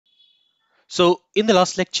So in the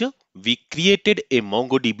last lecture, we created a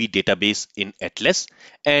MongoDB database in Atlas,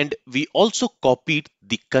 and we also copied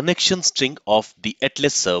the connection string of the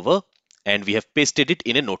Atlas server and we have pasted it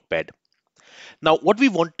in a notepad. Now what we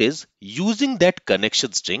want is, using that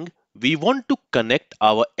connection string, we want to connect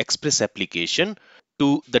our Express application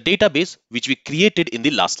to the database which we created in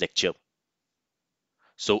the last lecture.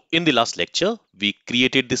 So in the last lecture, we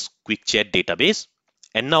created this quick chat database,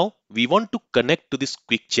 and now we want to connect to this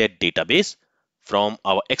quick chat database from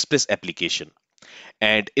our Express application.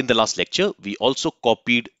 And in the last lecture, we also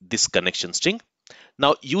copied this connection string.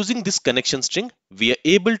 Now using this connection string, we are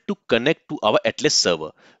able to connect to our Atlas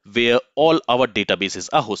server where all our databases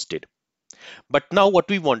are hosted. But now what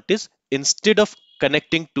we want is, instead of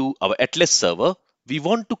connecting to our Atlas server, we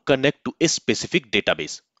want to connect to a specific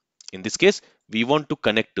database. In this case, we want to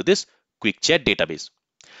connect to this quick chat database.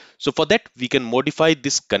 So for that, we can modify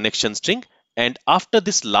this connection string, and after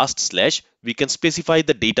this last slash, we can specify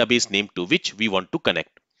the database name to which we want to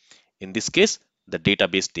connect. In this case, the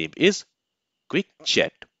database name is quick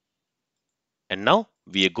chat. And now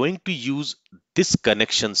we are going to use this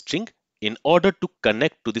connection string in order to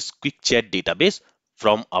connect to this quick chat database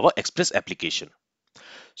from our Express application.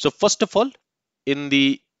 So first of all, in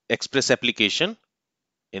the Express application,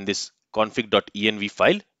 in this config.env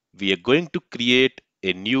file, we are going to create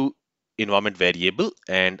a new environment variable,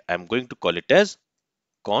 and I'm going to call it as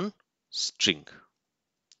constring.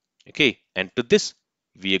 Okay, and to this,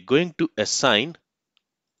 we are going to assign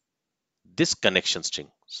this connection string.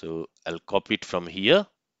 So I'll copy it from here.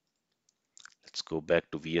 Let's go back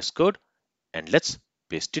to VS Code and let's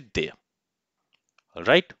paste it there. All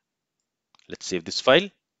right, let's save this file.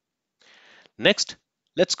 Next,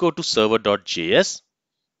 let's go to server.js.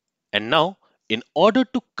 And now, in order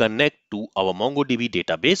to connect to our MongoDB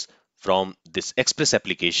database from this Express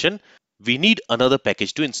application, we need another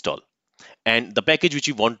package to install. And the package which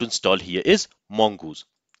we want to install here is Mongoose.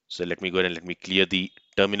 So let me go ahead and let me clear the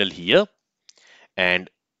terminal here. And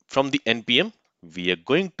from the npm, we are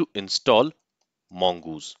going to install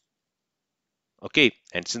Mongoose. Okay,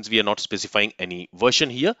 and since we are not specifying any version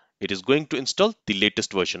here, it is going to install the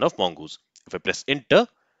latest version of Mongoose. If I press enter,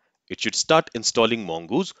 it should start installing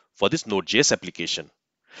Mongoose for this Node.js application.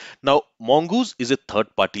 Now, Mongoose is a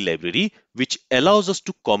third-party library which allows us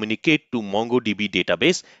to communicate to MongoDB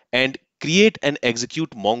database and create and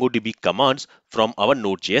execute MongoDB commands from our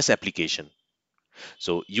Node.js application.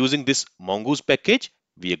 So using this Mongoose package,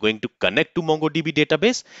 we are going to connect to MongoDB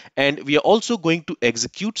database, and we are also going to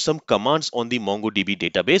execute some commands on the MongoDB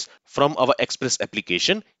database from our Express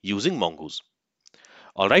application using Mongoose.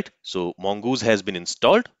 All right, so Mongoose has been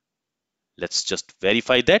installed. Let's just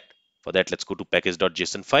verify that. For that, let's go to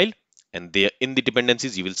package.json file, and there in the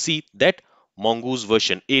dependencies, you will see that Mongoose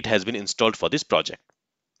version 8 has been installed for this project.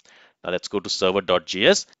 Now let's go to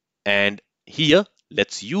server.js, and here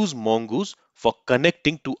let's use Mongoose for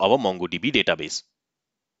connecting to our MongoDB database.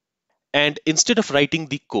 And instead of writing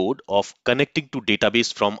the code of connecting to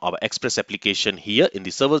database from our Express application here in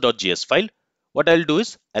the server.js file, what I'll do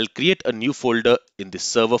is I'll create a new folder in the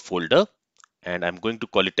server folder, and I'm going to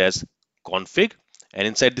call it as config. And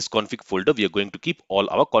inside this config folder, we are going to keep all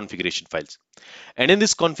our configuration files. And in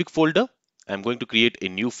this config folder, I'm going to create a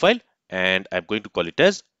new file, and I'm going to call it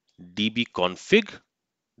as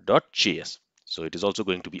dbconfig.js. So it is also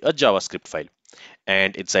going to be a JavaScript file.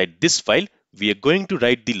 And inside this file, we are going to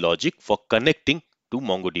write the logic for connecting to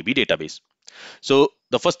MongoDB database. So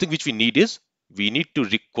the first thing which we need is, we need to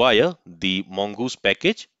require the Mongoose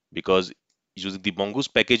package, because using the Mongoose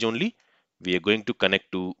package only, we are going to connect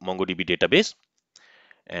to MongoDB database.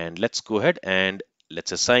 And let's go ahead and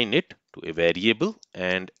let's assign it to a variable,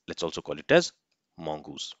 and let's also call it as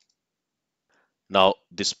Mongoose. Now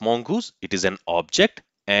this Mongoose, it is an object,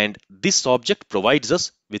 and this object provides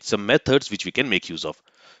us with some methods which we can make use of.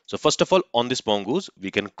 So first of all, on this Mongoose,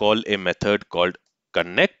 we can call a method called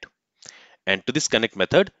connect, and to this connect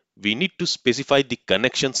method, we need to specify the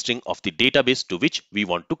connection string of the database to which we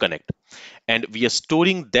want to connect, and we are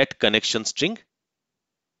storing that connection string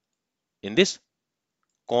in this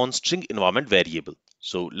constring environment variable.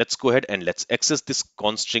 So let's go ahead and let's access this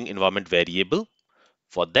constring environment variable.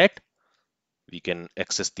 For that, we can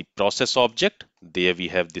access the process object. There we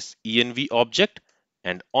have this env object,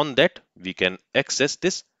 and on that we can access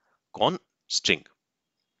this constring,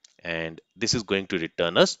 and this is going to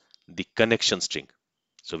return us the connection string.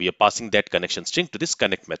 So we are passing that connection string to this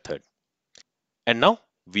connect method. And now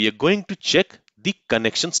we are going to check the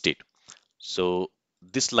connection state. So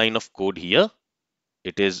this line of code here,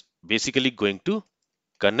 it is basically going to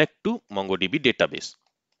connect to MongoDB database.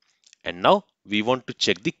 And now we want to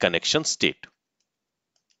check the connection state.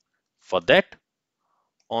 For that,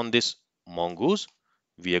 on this mongoose,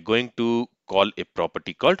 we are going to call a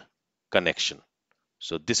property called connection.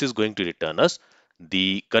 So this is going to return us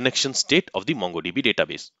the connection state of the MongoDB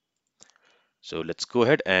database. So let's go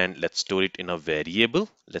ahead and let's store it in a variable.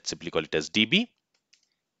 Let's simply call it as DB.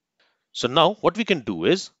 So now what we can do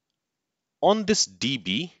is on this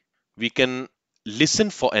DB, we can listen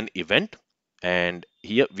for an event. And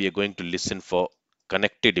here we are going to listen for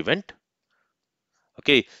connected event.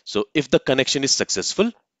 Okay, so if the connection is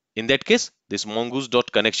successful, in that case, this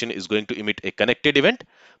mongoose.connection is going to emit a connected event.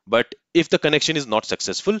 But if the connection is not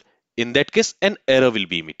successful, in that case, an error will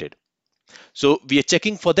be emitted. So we are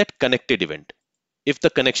checking for that connected event. If the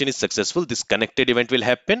connection is successful, this connected event will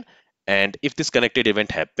happen. And if this connected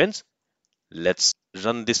event happens, let's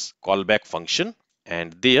run this callback function.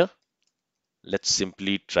 And there, let's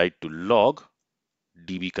simply try to log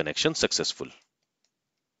DB connection successful.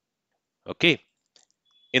 Okay.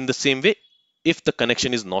 In the same way, if the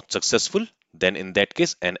connection is not successful, then in that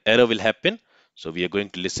case, an error will happen. So we are going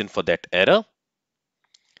to listen for that error.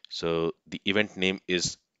 So the event name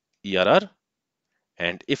is ERR.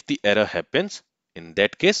 And if the error happens, in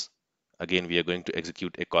that case, again, we are going to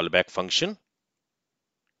execute a callback function.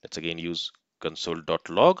 Let's again use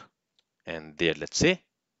console.log. And there, let's say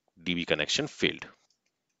DB connection failed.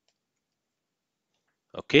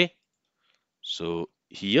 Okay. So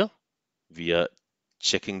here we are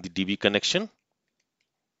checking the DB connection.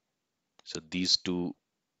 So these two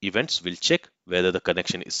events will check whether the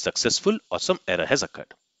connection is successful or some error has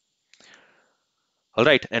occurred. All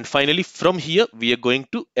right, and finally from here we are going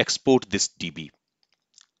to export this DB.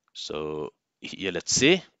 So here let's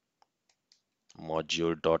say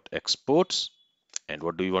module.exports, and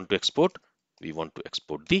what do we want to export? We want to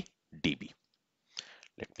export the DB.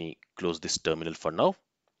 Let me close this terminal for now.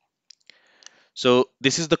 So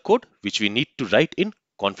this is the code which we need to write in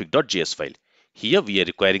config.js file. Here we are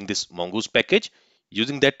requiring this mongoose package.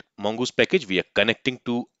 Using that mongoose package, we are connecting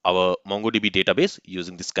to our MongoDB database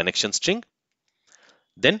using this connection string.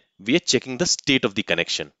 Then we are checking the state of the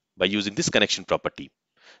connection by using this connection property.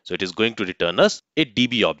 So it is going to return us a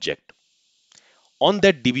DB object. On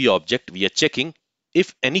that DB object, we are checking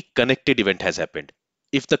if any connected event has happened.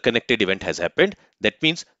 If the connected event has happened, that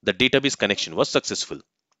means the database connection was successful.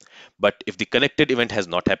 But if the connected event has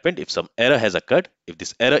not happened, if some error has occurred, if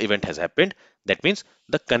this error event has happened, that means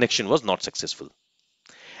the connection was not successful.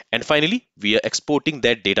 And finally, we are exporting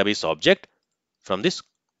that database object from this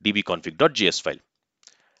dbconfig.js file.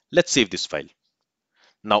 Let's save this file.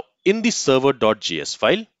 Now, in the server.js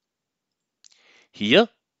file, here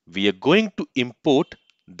we are going to import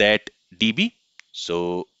that DB.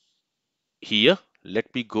 So here,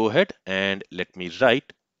 let me go ahead and let me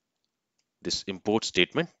write this import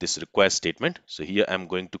statement, this require statement. So here I'm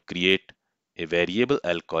going to create a variable.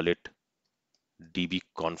 I'll call it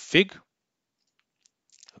dbconfig.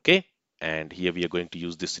 Okay. And here we are going to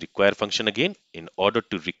use this require function again in order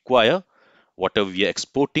to require whatever we are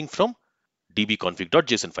exporting from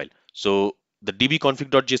dbconfig.json file. So the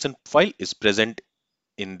dbconfig.json file is present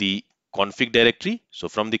in the config directory. So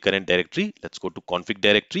from the current directory, let's go to config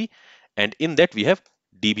directory. And in that we have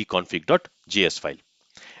dbconfig.js file.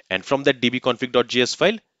 And from that dbconfig.js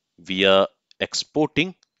file, we are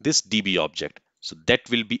exporting this DB object. So that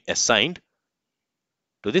will be assigned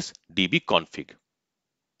to this dbconfig.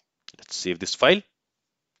 Let's save this file.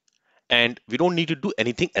 And we don't need to do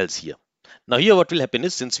anything else here. Now here what will happen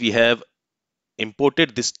is, since we have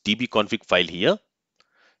imported this dbconfig file here,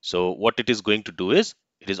 so what it is going to do is,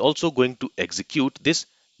 it is also going to execute this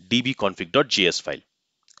dbconfig.js file.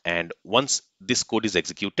 And once this code is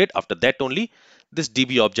executed, after that only this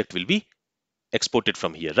DB object will be exported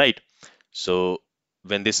from here, right? So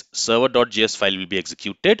when this server.js file will be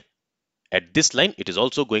executed, at this line, it is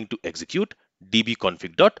also going to execute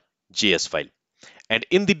dbconfig.js file. And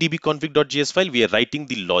in the dbconfig.js file, we are writing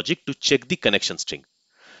the logic to check the connection string.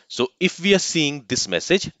 So if we are seeing this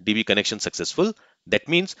message, DB connection successful, that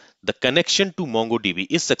means the connection to MongoDB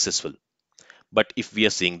is successful. But if we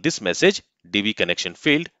are seeing this message, DB connection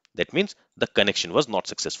failed, that means the connection was not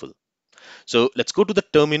successful. So let's go to the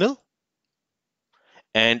terminal.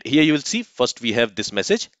 And here you will see first we have this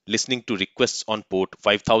message listening to requests on port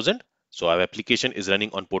 5000. So our application is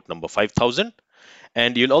running on port number 5000.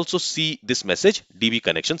 And you'll also see this message DB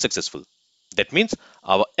connection successful. That means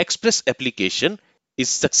our Express application is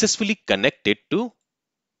successfully connected to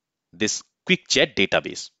this quick chat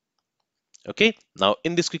database. Okay, now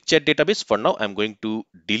in this quick chat database, for now, I'm going to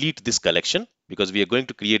delete this collection because we are going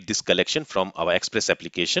to create this collection from our Express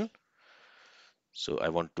application. So I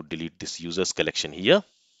want to delete this users collection here.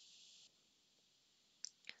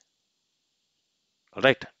 All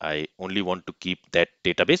right, I only want to keep that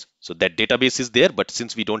database. So that database is there, but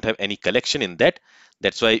since we don't have any collection in that,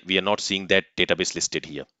 that's why we are not seeing that database listed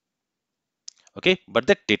here. Okay, but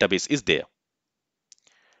that database is there.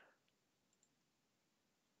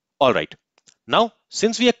 All right. Now,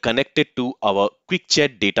 since we are connected to our quick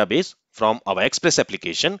chat database from our Express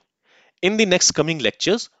application, in the next coming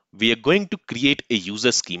lectures, we are going to create a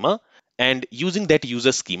user schema, and using that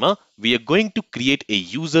user schema, we are going to create a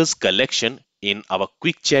users collection in our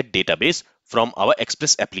quick chat database from our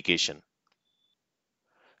Express application.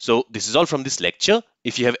 So this is all from this lecture.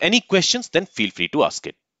 If you have any questions, then feel free to ask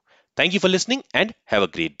it. Thank you for listening and have a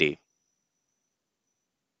great day.